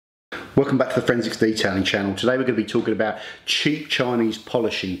Welcome back to the Forensics Detailing channel. Today we're going to be talking about cheap Chinese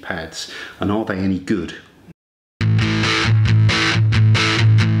polishing pads and are they any good?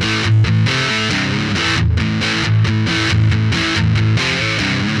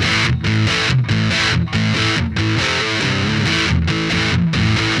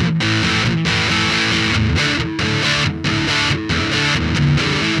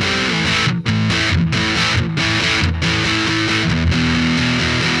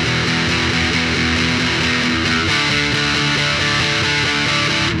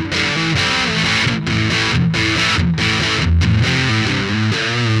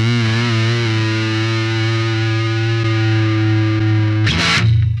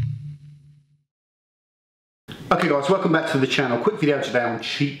 Okay guys, welcome back to the channel. Quick video today on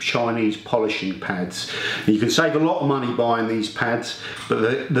cheap Chinese polishing pads. You can save a lot of money buying these pads,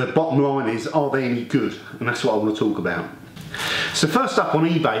 but the bottom line is, are they any good? And that's what I want to talk about. So first up, on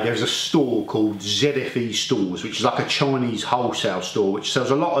eBay there's a store called ZFE Stores, which is like a Chinese wholesale store which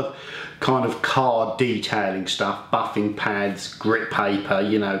sells a lot of kind of car detailing stuff, buffing pads, grit paper,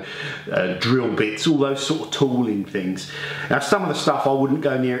 you know, drill bits, all those sort of tooling things. Now some of the stuff I wouldn't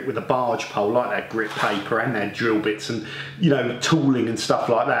go near it with a barge pole, like that grit paper and their drill bits and, you know, tooling and stuff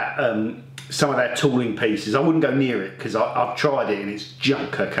like that. Some of their tooling pieces, I wouldn't go near it because I've tried it and it's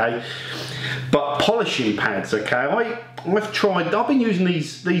junk, okay? But polishing pads, okay, I've been using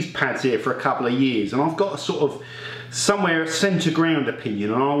these pads here for a couple of years and I've got a sort of somewhere centre ground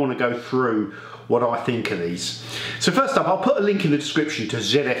opinion, and I want to go through what I think of these. So first up, I'll put a link in the description to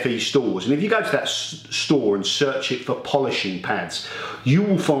ZFE Stores, and if you go to that store and search it for polishing pads, you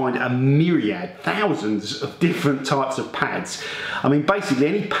will find a myriad, thousands of different types of pads. I mean, basically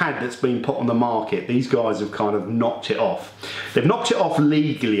any pad that's been put on the market, these guys have kind of knocked it off. They've knocked it off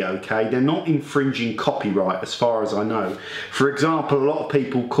legally, okay? They're not infringing copyright as far as I know. For example, a lot of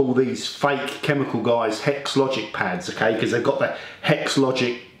people call these fake chemical guys Hex Logic pads, okay? Because they've got the Hex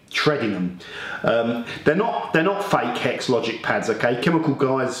Logic tread in them. They're not fake Hex Logic pads, okay? Chemical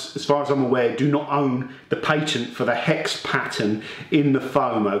guys, as far as I'm aware, do not own the patent for the hex pattern in the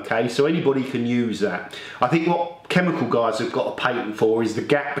foam, okay? So anybody can use that. I think what chemical guys have got a patent for is the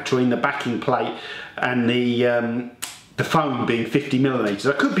gap between the backing plate and the foam being 50mm.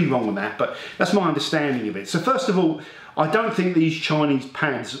 I could be wrong on that, but that's my understanding of it. So first of all, I don't think these Chinese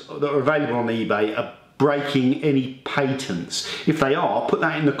pads that are available on eBay are breaking any patents. If they are, put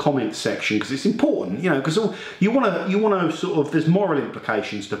that in the comments section because it's important, you know, because you want to sort of, there's moral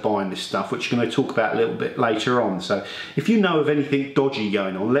implications to buying this stuff, which we're going to talk about a little bit later on. So if you know of anything dodgy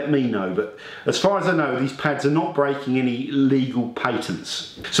going on, let me know. But as far as I know, these pads are not breaking any legal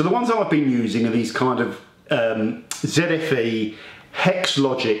patents. So the ones I've been using are these kind of ZFE Hex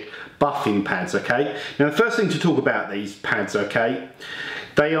Logic buffing pads, okay? Now the first thing to talk about these pads, okay,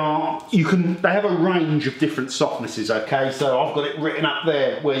 they have a range of different softnesses, okay? So I've got it written up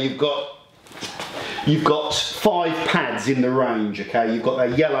there where you've got 5 pads in the range, okay? You've got their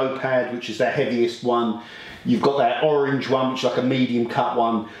yellow pad, which is their heaviest one. You've got that orange one, which is like a medium cut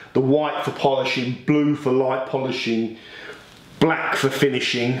one. The white for polishing, blue for light polishing, black for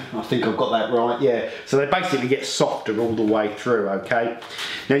finishing. I think I've got that right, yeah. So they basically get softer all the way through, okay?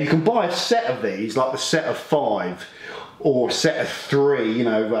 Now you can buy a set of these, like the set of 5, or a set of 3, you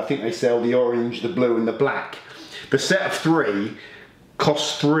know, I think they sell the orange, the blue and the black. The set of 3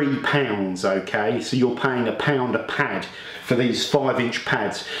 costs £3, okay? So you're paying £1 a pad for these 5-inch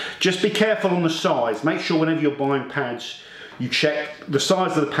pads. Just be careful on the size. Make sure whenever you're buying pads, you check the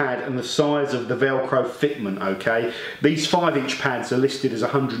size of the pad and the size of the Velcro fitment, okay? These 5-inch pads are listed as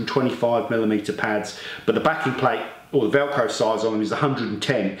 125mm pads, but the backing plate or the Velcro size on them is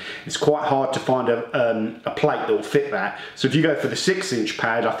 110. It's quite hard to find a plate that will fit that. So if you go for the 6-inch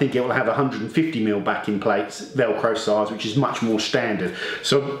pad, I think it will have 150mm backing plates, Velcro size, which is much more standard.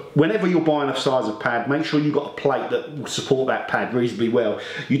 So whenever you're buying a size of pad, make sure you've got a plate that will support that pad reasonably well.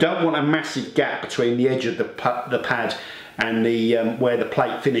 You don't want a massive gap between the edge of the pad and the where the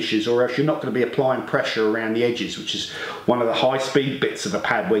plate finishes, or else you're not going to be applying pressure around the edges, which is one of the high speed bits of a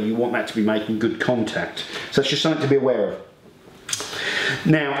pad where you want that to be making good contact. So it's just something to be aware of.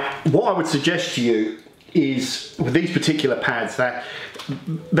 Now what I would suggest to you is with these particular pads that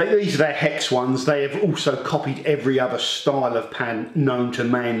these are their hex ones. They have also copied every other style of pad known to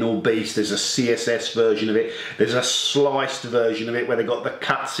man nor beast. There's a CSS version of it, there's a sliced version of it where they've got the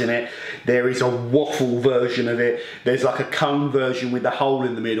cuts in it, there is a waffle version of it, there's like a cone version with the hole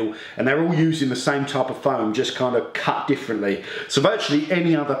in the middle, and they're all using the same type of foam, just kind of cut differently. So virtually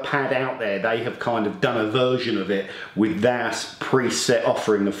any other pad out there, they have kind of done a version of it with their preset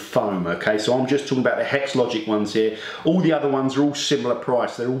offering of foam, okay? So I'm just talking about the hex Hex Logic ones here. All the other ones are all similar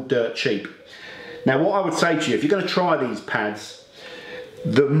price, they're all dirt cheap. Now what I would say to you, if you're going to try these pads,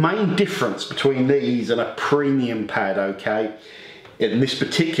 the main difference between these and a premium pad, okay, in this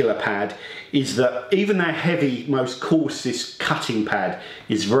particular pad, is that even their heavy, most coarsest cutting pad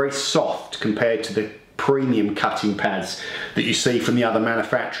is very soft compared to the premium cutting pads that you see from the other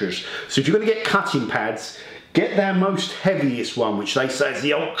manufacturers. So if you're going to get cutting pads, get their most heaviest one, which they say is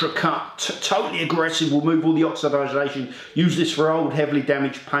the Ultra Cut, totally aggressive, will move all the oxidization, use this for old heavily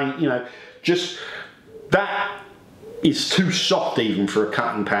damaged paint, you know, just that is too soft even for a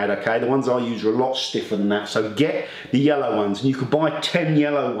cutting pad, okay? The ones I use are a lot stiffer than that, so get the yellow ones, and you can buy 10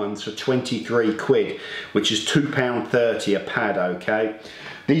 yellow ones for 23 quid, which is £2.30 a pad, okay?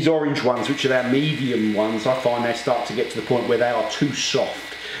 These orange ones, which are their medium ones, I find they start to get to the point where they are too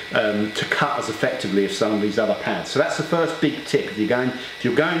soft to cut as effectively as some of these other pads. So that's the first big tip. If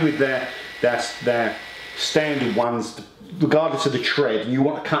you're going with their standard ones, regardless of the tread, and you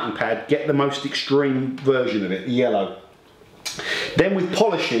want a cutting pad, get the most extreme version of it, the yellow. Then with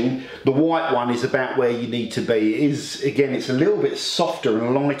polishing, the white one is about where you need to be. It is, again, it's a little bit softer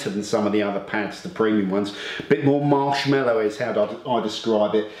and lighter than some of the other pads, the premium ones. A bit more marshmallow is how I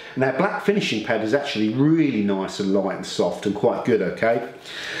describe it. And that black finishing pad is actually really nice and light and soft and quite good, okay?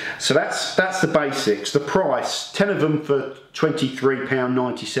 So that's the basics. The price, 10 of them for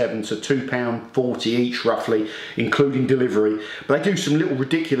 £23.97 to £2.40 each roughly, including delivery. But they do some little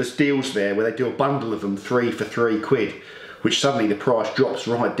ridiculous deals there where they do a bundle of them, 3 for 3 quid. Which suddenly the price drops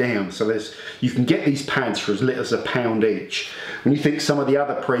right down. So you can get these pads for as little as £1 each. When you think some of the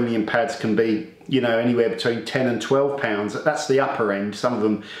other premium pads can be, you know, anywhere between £10 and £12, that's the upper end. Some of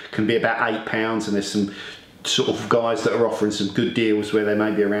them can be about £8, and there's some sort of guys that are offering some good deals where they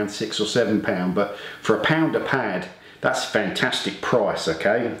may be around £6 or £7. But for £1 a pad, that's a fantastic price,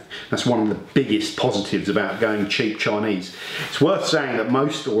 okay? That's one of the biggest positives about going cheap Chinese. It's worth saying that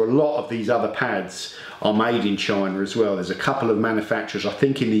most or a lot of these other pads are made in China as well. There's a couple of manufacturers, I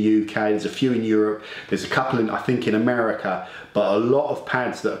think in the UK, there's a few in Europe, there's a couple in, I think, in America, but a lot of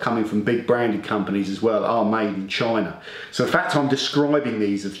pads that are coming from big branded companies as well are made in China. So the fact I'm describing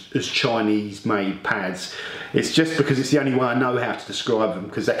these as Chinese made pads, it's just because it's the only way I know how to describe them,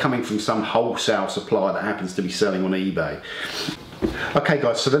 because they're coming from some wholesale supplier that happens to be selling on eBay. Okay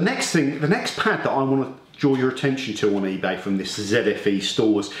guys, so the next pad that I want to draw your attention to on eBay from this ZFE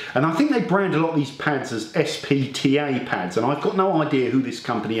stores, and I think they brand a lot of these pads as STPA pads, and I've got no idea who this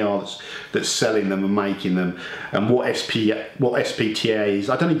company are that's selling them and making them, and what STPA is.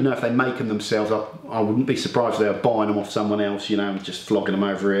 I don't even know if they make them themselves. I wouldn't be surprised if they were buying them off someone else, you know, and just flogging them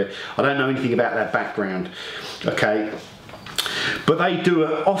over here. I don't know anything about their background, okay? But they do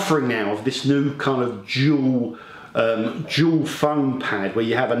an offering now of this new kind of dual foam pad, where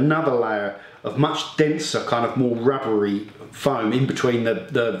you have another layer of much denser, kind of more rubbery foam in between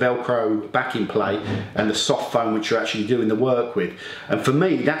the Velcro backing plate and the soft foam which you're actually doing the work with. And for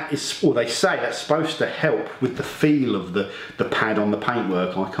me, that is, or they say that's supposed to help with the feel of the pad on the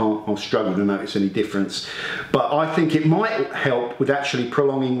paintwork. I'll struggle to notice any difference, but I think it might help with actually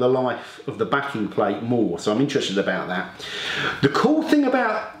prolonging the life of the backing plate more, so I'm interested about that. The cool thing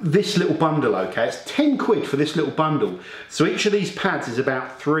about this little bundle, okay, it's 10 quid for this little bundle, so each of these pads is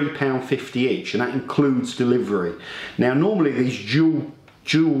about £3.50 each, and that includes delivery. Now normally these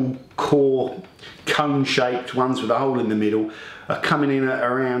dual core cone shaped ones with a hole in the middle are coming in at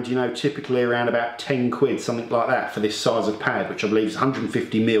around, you know, typically around about 10 quid, something like that, for this size of pad, which I believe is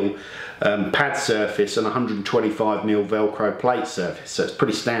 150mm pad surface and 125mm Velcro plate surface. So it's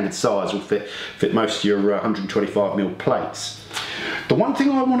pretty standard size, will fit most of your 125mm plates. The one thing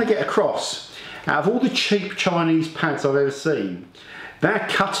I want to get across, out of all the cheap Chinese pads I've ever seen, their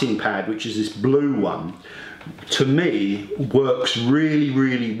cutting pad, which is this blue one, to me works really,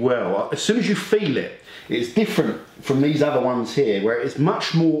 really well. As soon as you feel it, it's different from these other ones here, where it's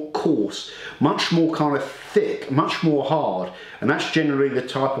much more coarse, much more kind of thick, much more hard, and that's generally the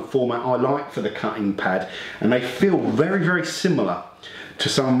type of format I like for the cutting pad, and they feel very, very similar to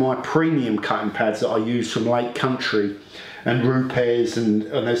some of my premium cutting pads that I use from Lake Country and Rupes and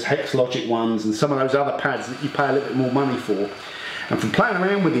those Hex Logic ones and some of those other pads that you pay a little bit more money for. And from playing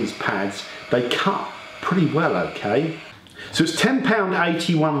around with these pads, they cut pretty well, okay? So it's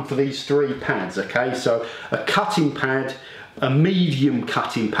 £10.81 for these 3 pads, okay? So a cutting pad, a medium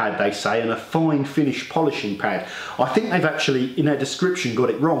cutting pad, they say, and a fine finish polishing pad. I think they've actually, in their description, got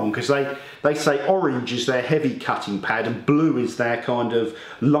it wrong, because they say orange is their heavy cutting pad and blue is their kind of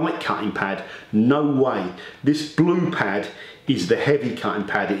light cutting pad. No way. This blue pad is the heavy cutting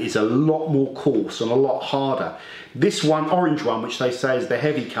pad. It is a lot more coarse and a lot harder. This one, orange one, which they say is the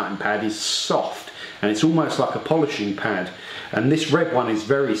heavy cutting pad, is soft and it's almost like a polishing pad. And this red one is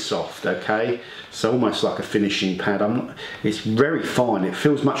very soft, okay? So almost like a finishing pad. It's very fine. It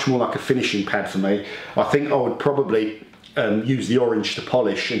feels much more like a finishing pad for me. I think I would probably use the orange to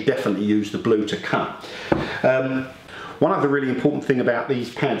polish and definitely use the blue to cut. One other really important thing about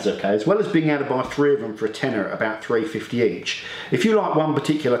these pads, okay, as well as being able to buy 3 of them for a tenner at about $3.50 each, if you like one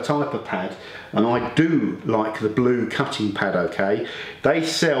particular type of pad, and I do like the blue cutting pad, okay, they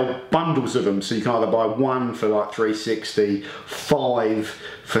sell bundles of them, so you can either buy 1 for like $3.60, 5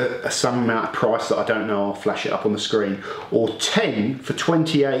 for some amount of price that I don't know, I'll flash it up on the screen, or 10 for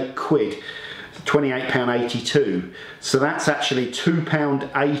 28 quid. £28.82, so that's actually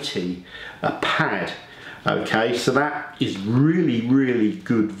 £2.80 a pad. Okay, so that is really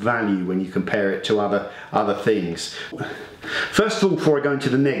good value when you compare it to other things. First of all, before I go into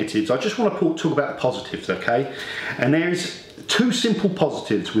the negatives, I just want to talk about the positives, okay? And there's 2 simple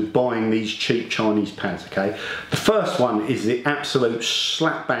positives with buying these cheap Chinese pads, okay? The first one is the absolute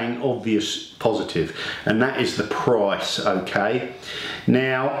slap bang obvious positive, and that is the price, okay?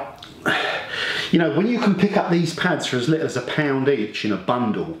 Now, you know, when you can pick up these pads for as little as £1 each in a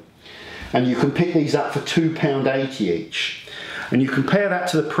bundle, and you can pick these up for £2.80 each, and you compare that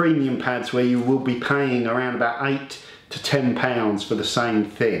to the premium pads where you will be paying around about £8 to £10 for the same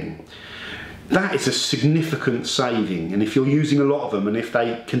thing, that is a significant saving. And if you're using a lot of them and if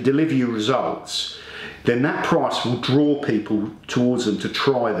they can deliver you results, then that price will draw people towards them to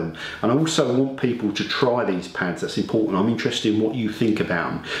try them. And I also want people to try these pads. That's important. I'm interested in what you think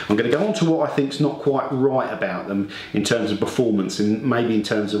about them. I'm going to go on to what I think is not quite right about them in terms of performance and maybe in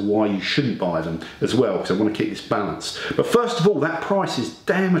terms of why you shouldn't buy them as well, because I want to keep this balanced. But first of all, that price is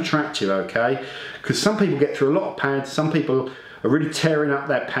damn attractive, okay? Because some people get through a lot of pads. Some people are really tearing up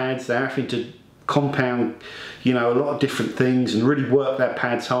their pads. They're having to compound, you know, a lot of different things and really work their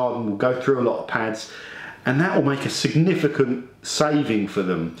pads hard, and will go through a lot of pads. And that will make a significant saving for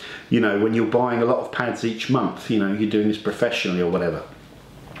them, you know, when you're buying a lot of pads each month, you know, you're doing this professionally or whatever.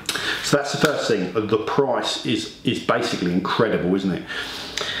 So that's the first thing. The price is basically incredible, isn't it?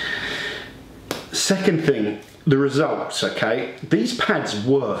 Second thing, the results, okay? These pads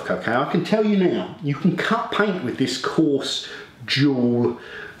work, okay? I can tell you now, you can cut paint with this coarse dual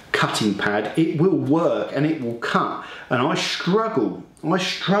cutting pad. It will work and it will cut. And I struggle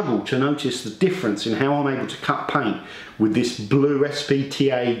to notice the difference in how I'm able to cut paint with this blue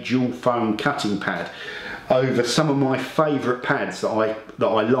SPTA dual foam cutting pad over some of my favourite pads that I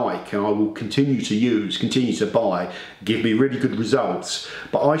like and I will continue to use, continue to buy, give me really good results.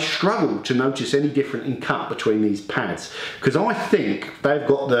 But I struggle to notice any difference in cut between these pads, because I think they've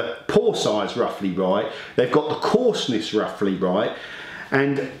got the pore size roughly right, they've got the coarseness roughly right,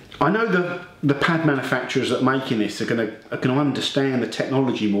 and I know the pad manufacturers that are making this are going to understand the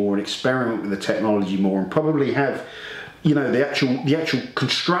technology more and experiment with the technology more, and probably have, you know, the actual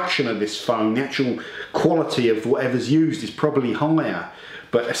construction of this foam, the actual quality of whatever's used is probably higher.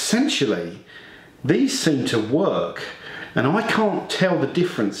 But essentially, these seem to work, and I can't tell the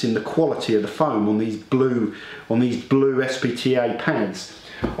difference in the quality of the foam on these blue SPTA pads.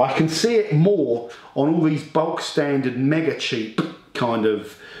 I can see it more on all these bulk standard mega cheap kind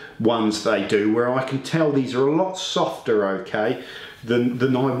of ones they do, where I can tell these are a lot softer, okay,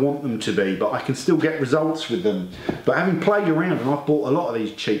 than I want them to be, but I can still get results with them. But having played around, and I've bought a lot of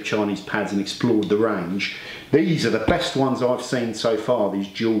these cheap Chinese pads and explored the range, these are the best ones I've seen so far, these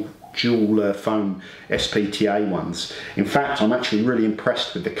dual foam SPTA ones. In fact, I'm actually really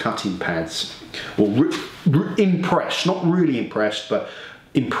impressed with the cutting pads. Well, impressed, not really impressed, but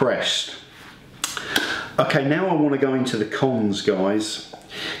impressed. Okay, now I want to go into the cons, guys.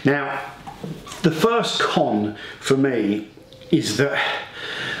 Now, the first con for me is that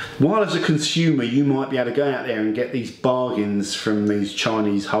while as a consumer you might be able to go out there and get these bargains from these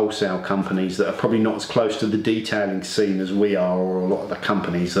Chinese wholesale companies that are probably not as close to the detailing scene as we are, or a lot of the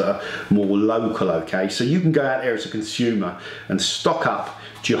companies that are more local, okay? So you can go out there as a consumer and stock up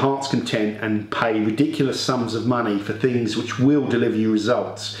to your heart's content and pay ridiculous sums of money for things which will deliver you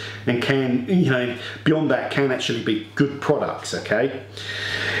results and can, you know, beyond that, can actually be good products, okay?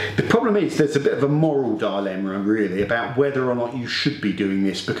 The problem is there's a bit of a moral dilemma really about whether or not you should be doing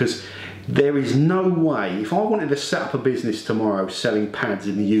this, because there is no way, if I wanted to set up a business tomorrow selling pads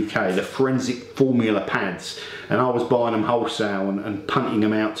in the UK, the forensic formula pads, and I was buying them wholesale and punting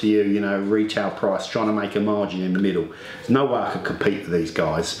them out to you, you know, retail price, trying to make a margin in the middle, there's no way I could compete with these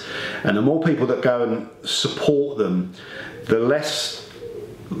guys. And the more people that go and support them, the less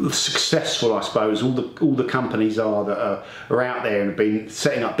successful, I suppose, all the companies are that are out there and have been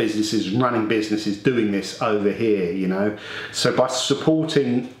setting up businesses, running businesses, doing this over here, you know. So by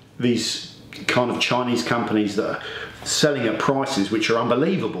supporting these kind of Chinese companies that are selling at prices which are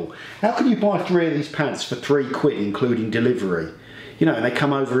unbelievable. How can you buy 3 of these pads for £3 including delivery? You know, and they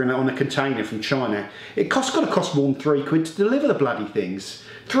come over on a container from China. It got to cost more than £3 to deliver the bloody things.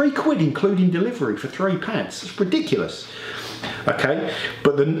 £3 including delivery for 3 pads. It's ridiculous. Okay,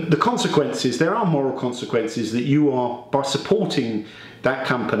 but the consequences, there are moral consequences that you are, by supporting that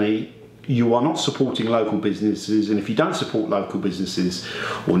company, you are not supporting local businesses. And if you don't support local businesses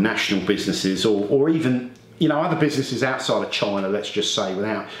or national businesses or even, you know, other businesses outside of China, let's just say,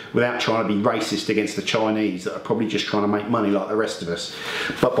 without trying to be racist against the Chinese that are probably just trying to make money like the rest of us,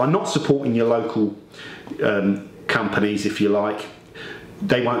 but by not supporting your local companies, if you like,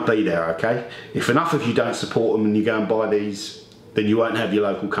 they won't be there. Okay, if enough of you don't support them and you go and buy these, then you won't have your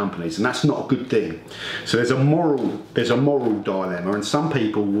local companies, and that's not a good thing. So there's a moral dilemma, and some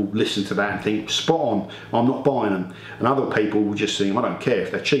people will listen to that and think, spot on, I'm not buying them, and other people will just think, I don't care,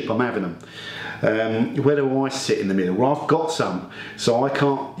 if they're cheap, I'm having them. Where do I sit in the middle? Well, I've got some, so I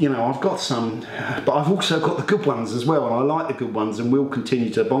can't, you know, I've got some, but I've also got the good ones as well, and I like the good ones and will continue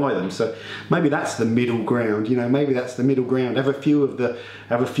to buy them. So maybe that's the middle ground, you know, maybe that's the middle ground. Have a few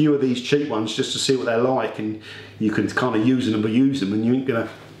of these cheap ones just to see what they're like, and you can kind of use them and abuse them, and you ain't gonna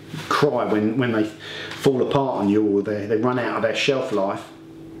cry when they fall apart on you or they run out of their shelf life.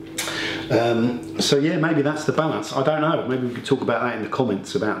 So yeah, maybe that's the balance. I don't know, maybe we could talk about that in the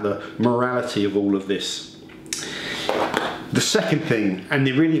comments, about the morality of all of this. The second thing, and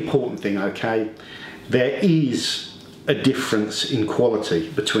the really important thing, okay, there is a difference in quality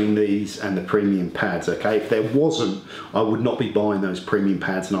between these and the premium pads. Okay, if there wasn't, I would not be buying those premium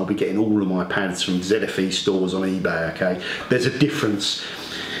pads, and I'll be getting all of my pads from ZFE stores on eBay. Okay, there's a difference.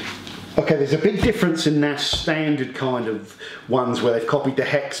 Okay, there's a big difference in their standard kind of ones where they've copied the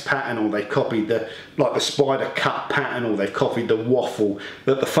hex pattern, or they've copied the spider cut pattern, or they've copied the waffle.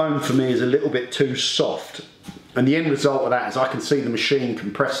 That the foam for me is a little bit too soft, and the end result of that is I can see the machine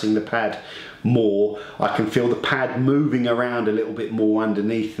compressing the pad more. I can feel the pad moving around a little bit more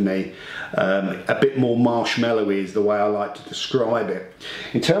underneath me. A bit more marshmallowy is the way I like to describe it.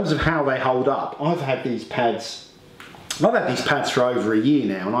 In terms of how they hold up, I've had these pads for over a year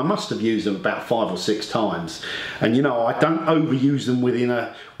now, and I must have used them about 5 or 6 times. And you know, I don't overuse them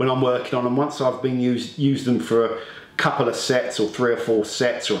when I'm working on them. Once I've been used them for a couple of sets, or 3 or 4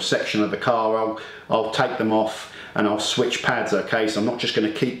 sets, or a section of the car, I'll take them off and I'll switch pads. Okay, so I'm not just going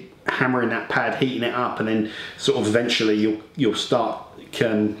to keep hammering that pad, heating it up, and then sort of eventually you'll start,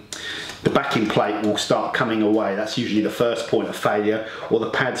 the backing plate will start coming away. That's usually the first point of failure, or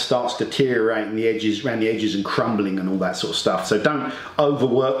the pad starts deteriorating around the edges and crumbling and all that sort of stuff. So don't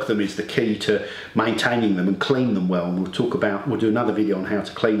overwork them is the key to maintaining them, and clean them well. And we'll do another video on how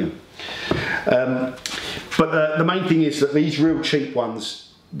to clean them. But the main thing is that these real cheap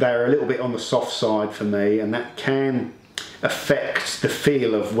ones, they're a little bit on the soft side for me, and that can affect the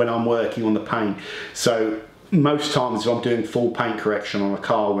feel of when I'm working on the paint. So most times if I'm doing full paint correction on a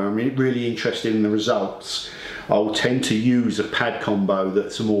car where I'm really interested in the results, I'll tend to use a pad combo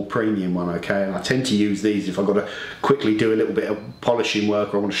that's a more premium one, okay? And I tend to use these if I've got to quickly do a little bit of polishing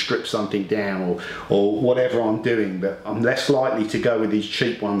work, or I want to strip something down, or whatever I'm doing. But I'm less likely to go with these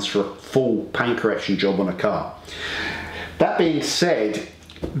cheap ones for a full paint correction job on a car. That being said,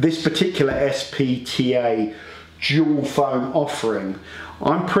 this particular STPA dual foam offering,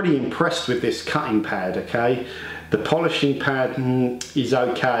 I'm pretty impressed with this cutting pad. Okay, the polishing pad is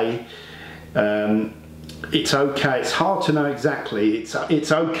okay. It's okay. It's hard to know exactly. It's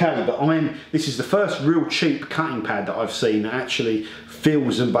okay, but this is the first real cheap cutting pad that I've seen that actually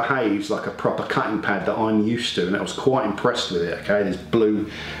feels and behaves like a proper cutting pad that I'm used to, and I was quite impressed with it. Okay, this blue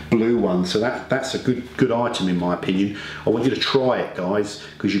one, so that's a good item in my opinion. I want you to try it, guys,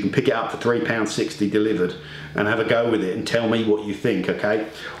 because you can pick it up for £3.60 delivered, and have a go with it and tell me what you think. Okay,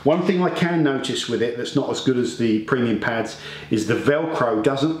 one thing I can notice with it that's not as good as the premium pads is the Velcro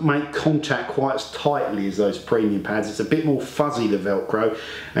doesn't make contact quite as tightly as those premium pads. It's a bit more fuzzy, the Velcro,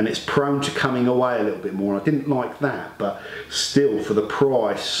 and it's prone to coming away a little bit more. I didn't like that, but still, for the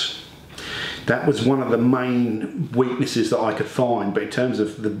price, that was one of the main weaknesses that I could find. But in terms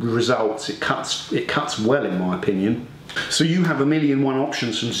of the results, it cuts well in my opinion. So you have 1,000,001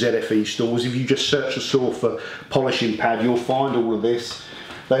 options from ZFE stores. If you just search the store for polishing pad, you'll find all of this.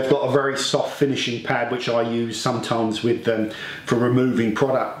 They've got a very soft finishing pad, which I use sometimes with them for removing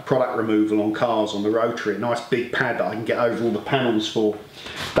product removal on cars on the rotary. A nice big pad that I can get over all the panels for.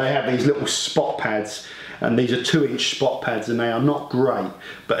 They have these little spot pads, and these are 2-inch spot pads, and they are not great,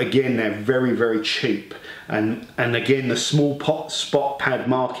 but again, they're very, very cheap. And again, the small spot pad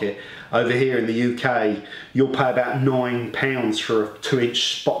market, over here in the UK, you'll pay about £9 for a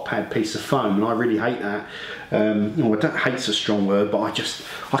 2-inch spot pad piece of foam, and I really hate that. Well, I don't hate's a strong word, but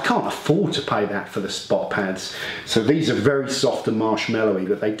I can't afford to pay that for the spot pads. So these are very soft and marshmallowy,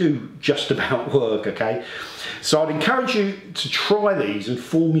 but they do just about work, okay? So I'd encourage you to try these and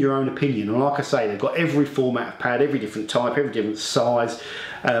form your own opinion. And like I say, they've got every format of pad, every different type, every different size.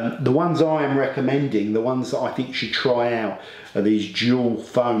 The ones I am recommending, the ones that I think you should try out, are these dual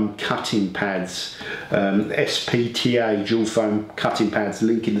foam cutting pads. STPA dual foam cutting pads,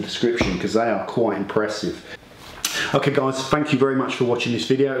 link in the description, because they are quite impressive. Okay guys, thank you very much for watching this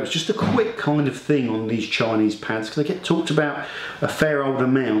video. It was just a quick kind of thing on these Chinese pads, because they get talked about a fair old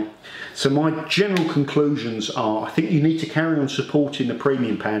amount. So my general conclusions are, I think you need to carry on supporting the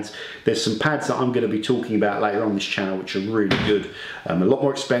premium pads. There's some pads that I'm going to be talking about later on this channel which are really good. A lot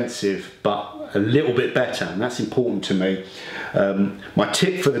more expensive, but a little bit better, and that's important to me. My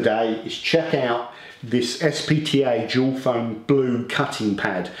tip for the day is check out this STPA dual foam blue cutting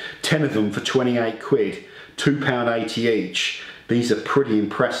pad. 10 of them for 28 quid, £2.80 each. These are pretty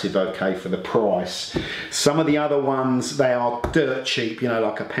impressive, okay, for the price. Some of the other ones, they are dirt cheap, you know,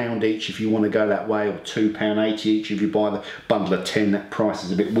 like £1 each if you want to go that way, or £2.80 each if you buy the bundle of 10. That price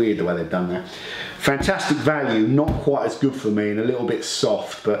is a bit weird the way they've done that. Fantastic value, not quite as good for me and a little bit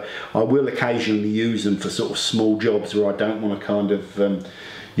soft, but I will occasionally use them for sort of small jobs where I don't want to kind of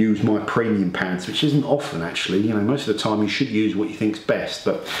use my premium pads, which isn't often actually. You know, most of the time you should use what you think's best,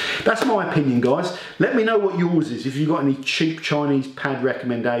 but that's my opinion, guys. Let me know what yours is, if you've got any cheap Chinese pad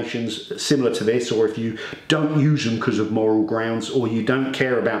recommendations similar to this, or if you don't use them because of moral grounds, or you don't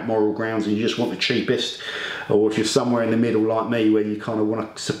care about moral grounds and you just want the cheapest, or if you're somewhere in the middle like me where you kind of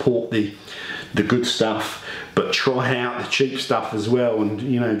want to support the good stuff but try out the cheap stuff as well, and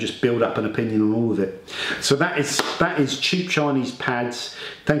you know, just build up an opinion on all of it. So that is cheap Chinese pads.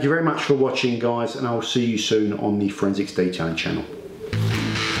 Thank you very much for watching, guys, and I'll see you soon on the Forensics Detailing channel.